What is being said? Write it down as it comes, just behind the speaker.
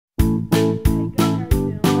We're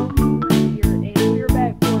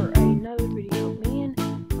back for another video. Me and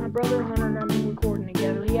my brother Hunter are going to be recording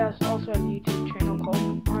together. He also has a YouTube channel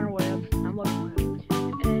called Hunter Webb. I'm looking for him.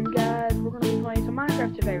 And guys, we're going to be playing some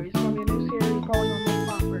Minecraft today. It's going to be a new series, probably one of the most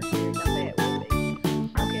popular series. I bet it will be.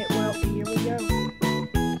 Okay, well, here we go.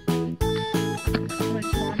 Let's line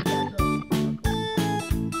you guys up.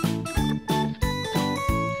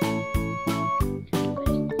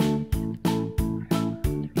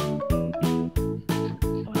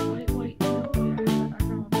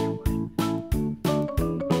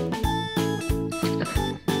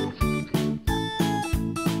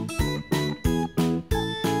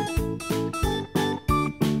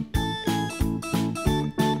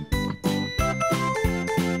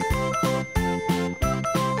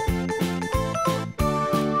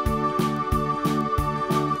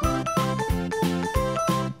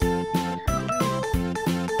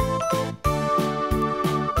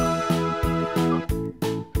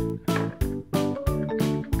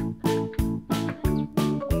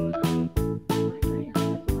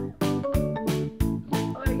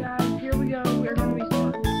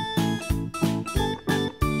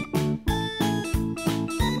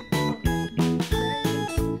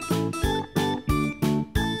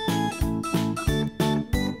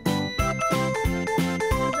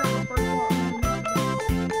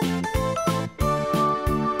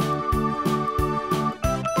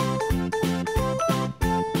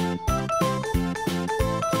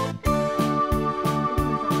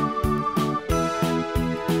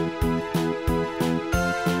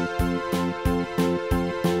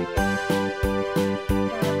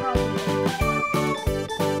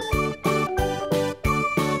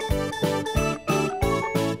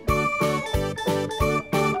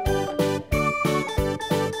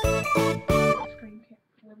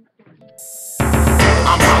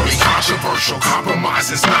 Controversial, compromise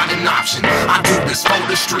is not an option. I do this for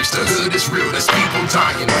the streets, the hood is real, there's people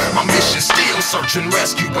dying. My mission still search and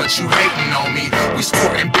rescue, but you hating on me. We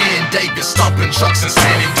sporting Ben Davis, stomping trucks and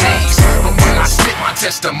standing D's. But when I spit my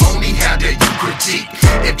testimony, how dare you critique?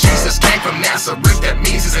 If Jesus came from Nazareth, that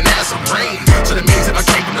means he's a Nazarene. So that means if I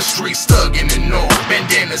came from the streets, thugging and all,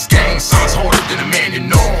 bandanas, gang signs harder than a man in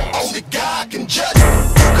norm. Only God can judge me,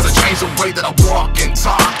 cause I changed the way that I walk and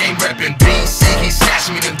talk. Ain't reppin' BC, he snatched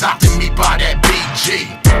me and adopted me by that BG.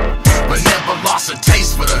 But never lost a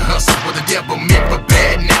taste for the hustle. What the devil meant for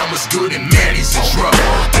bad, now it's good, and man, he's in trouble.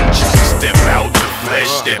 Step out the flesh,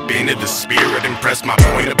 step into the spirit, and press my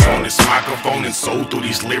point upon this microphone and soul through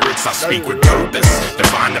these lyrics. I speak with purpose,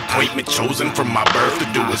 divine appointment chosen from my birth to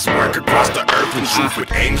do his work across the earth in truth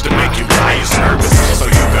with aims to make you liars nervous. So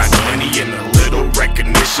you got money and a little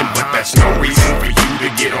recognition, but that's no reason for you to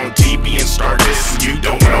get on TV and start dissing. You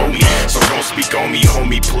don't know me, so don't speak on me,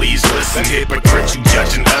 homie, please listen. Hypocrite, you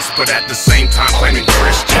judging us, but at the same time claiming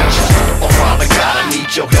Christians. Oh Father God, I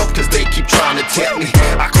need your help, cause they keep trying to tempt me.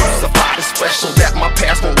 I crucified the special that my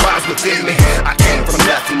past won't rise within me. I came from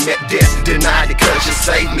nothing, met death, denied it cause you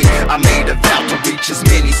saved me. I made a vow to reach as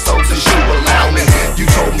many souls as you allow me. You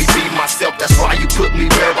told me be myself, that's why you put me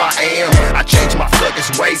where I am. I changed my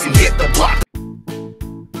thuggish ways and hit the block.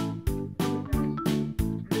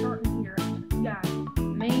 Starting here, guys.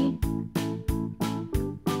 Me.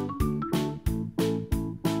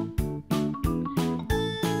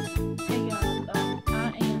 Hey guys, I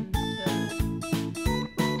am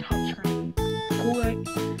the top train.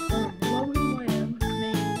 Logan Webb,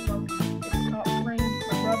 me, Logan, is the top train.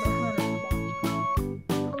 My brother Hunter is the bottom train.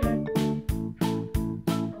 Okay?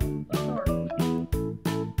 Let's start.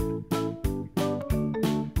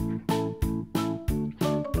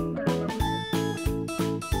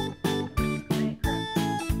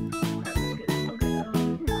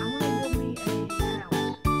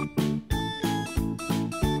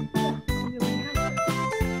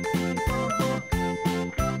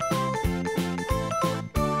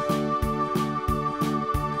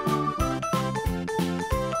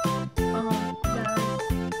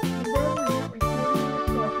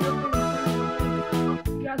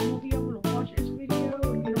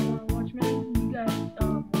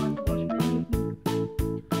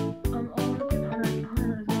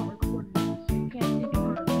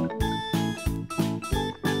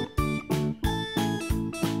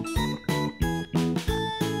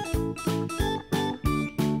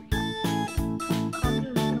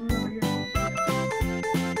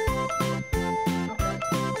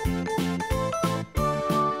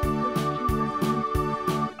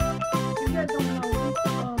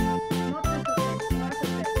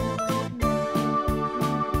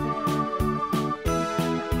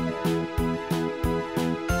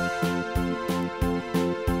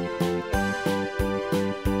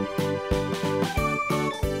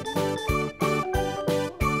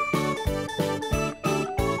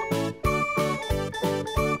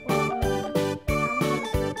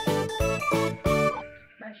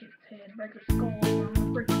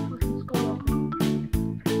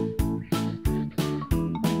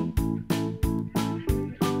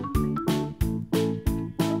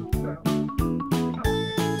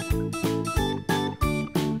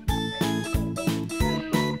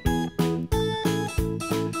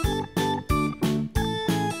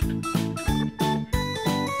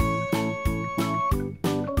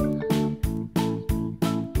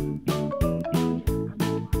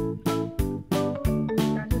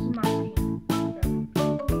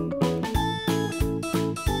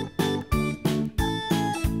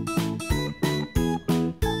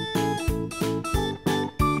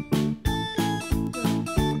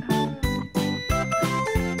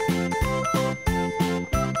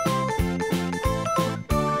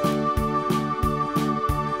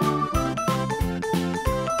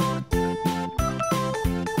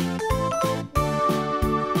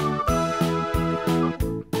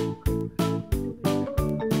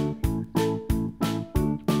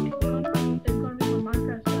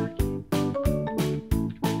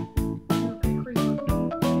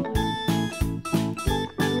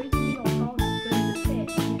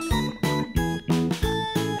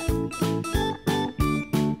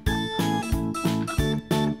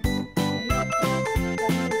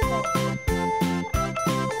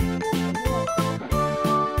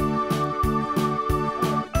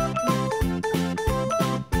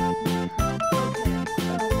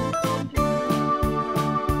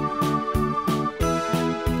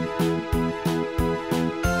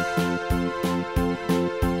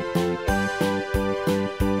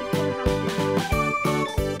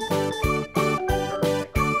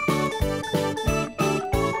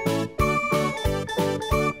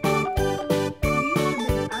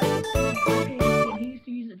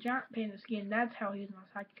 panda skin. That's how he's my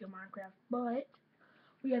sidekick in Minecraft. But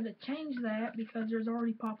we had to change that because there's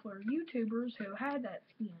already popular YouTubers who had that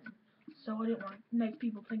skin. So I didn't want to make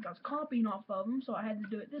people think I was copying off of them, so I had to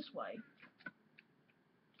do it this way.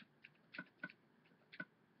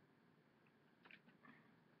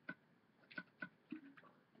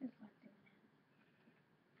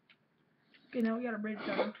 Okay, now we got a bridge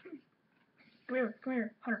done. Come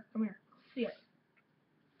here, Hunter, come here. See it.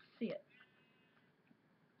 See it.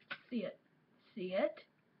 See it. See it.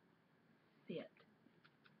 See it.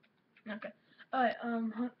 Okay. Alright,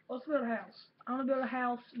 let's build a house. I want to build a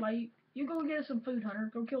house. Like, you go get us some food, Hunter.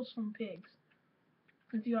 Go kill some pigs.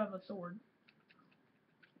 Since you have a sword.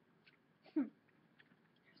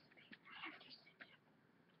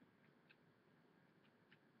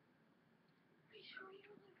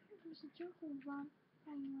 There's a jungle bomb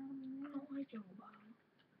hanging around the I room. don't like jungle bottom.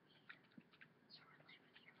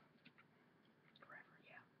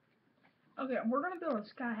 Okay, we're gonna build a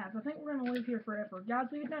sky house. I think we're gonna live here forever. Guys,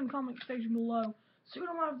 leave it down in the comment section below. So we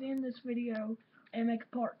don't have to end this video and make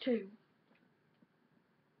a part 2.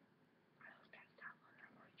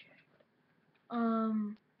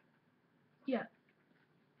 Yeah.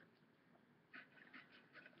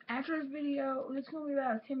 After this video, it's gonna be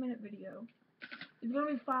about a 10-minute video. It's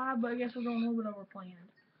gonna be 5, but I guess we're going a little bit over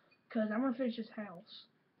planned. Cause I'm gonna finish this house,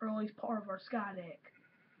 or at least part of our sky deck.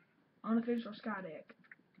 I'm gonna finish our sky deck.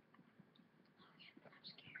 I'm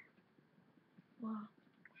scared. Wow.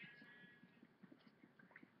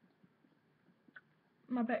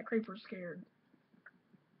 My pet creeper's scared.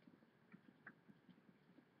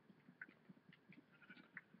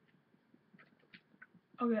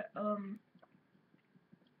 Okay,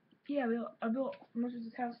 yeah, I built as much of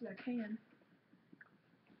this house as I can.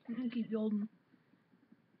 I'm gonna keep building.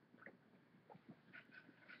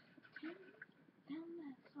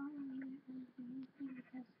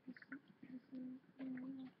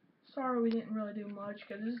 Sorry we didn't really do much,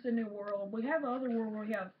 because this is the new world. We have the other world where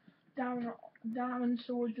we have diamond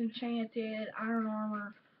swords enchanted, iron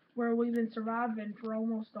armor, where we've been surviving for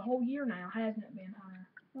almost a whole year now, hasn't it been, Hunter?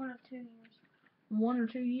 1 or 2 years. 1 or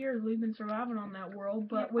 2 years we've been surviving on that world,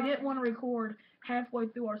 but we didn't want to record halfway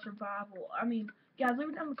through our survival. I mean, guys, leave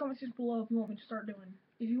it down in the comments below if you want me to start doing,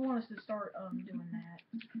 if you want us to start doing that.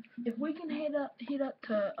 If we can hit up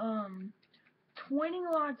to 20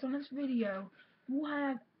 likes on this video, we'll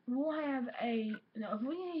have a, no, if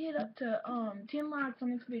we can hit up to 10 likes on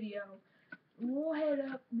this video, we will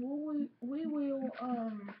have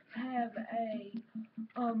a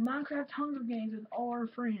Minecraft Hunger Games with all our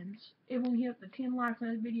friends if we hit up the 10 likes on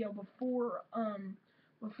this video before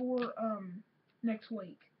next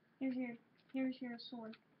week. Here's your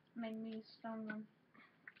sword. Made me a stone one.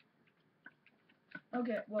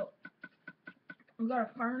 Okay, well, we got a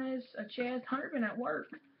furnace, a chest. Hunter been at work.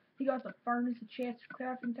 He got the furnace, a chest,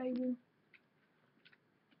 crafting table.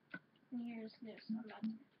 And here's this. I'm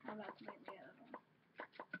about to make the other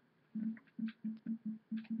one.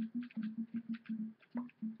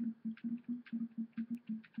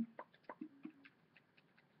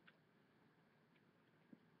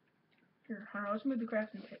 Here, Hunter, let's move the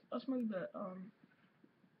crafting table. Let's move the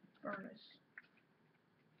furnace.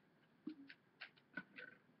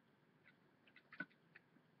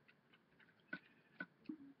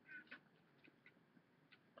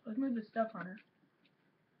 Let's move the stuff, Hunter.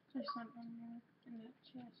 There's something in that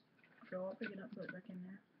chest. Okay, I'll pick it up and put it back in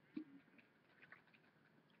there.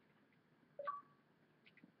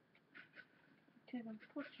 To the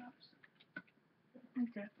pork chops.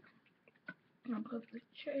 Okay. I'll put the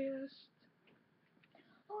chest.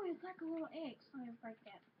 Oh, it's like a little X. I'm gonna break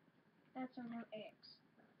that. That's a little X.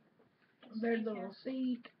 There's a little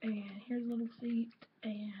seat, and here's a little seat,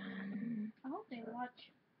 and I hope they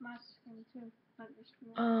watch my skin too.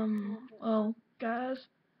 well, guys,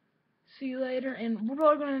 see you later, and we're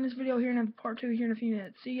probably going to end this video here and have part 2 here in a few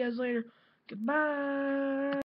minutes. See you guys later. Goodbye.